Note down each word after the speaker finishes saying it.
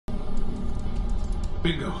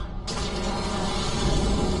Bingo.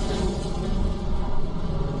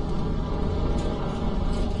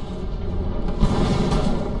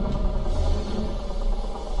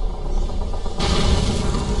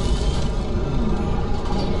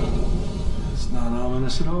 That's not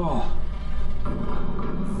ominous at all.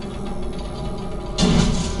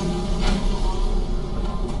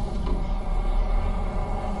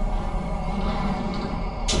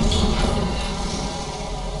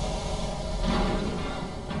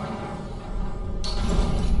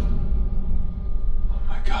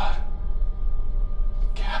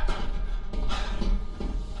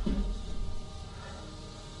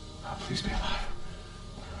 Please be alive.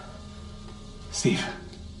 Steve.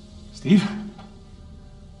 Steve?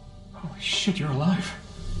 Holy shit, you're alive.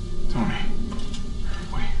 Tony.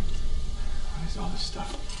 Wait. What is all this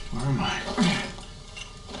stuff? Where am I?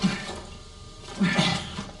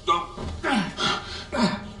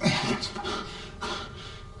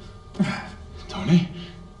 Tony?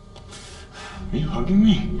 Are you hugging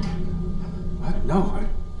me? What? No, I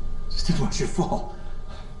just didn't want you to fall.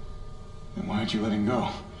 Then why aren't you letting go?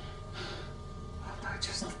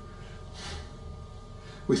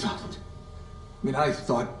 I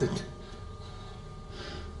thought that...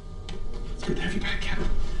 It's good to have you back, Captain.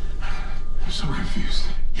 I'm so confused.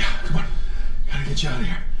 Yeah, come on. Gotta get you out of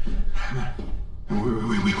here. Come on.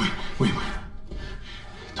 Wait.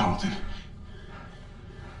 Tarleton.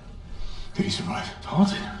 Did he survive?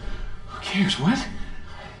 Tarleton? Who cares? What?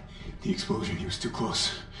 The explosion, he was too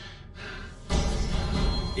close.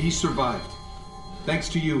 He survived. Thanks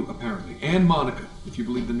to you, apparently. And Monica, if you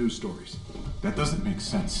believe the news stories. That doesn't make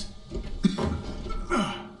sense.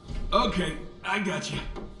 Okay, I got you.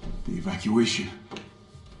 The evacuation.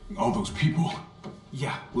 All those people.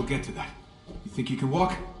 Yeah, we'll get to that. You think you can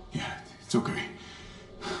walk? Yeah, it's okay.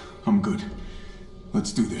 I'm good.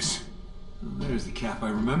 Let's do this. Well, there's the Cap I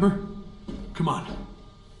remember. Come on.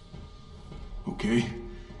 Okay.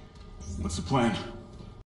 What's the plan?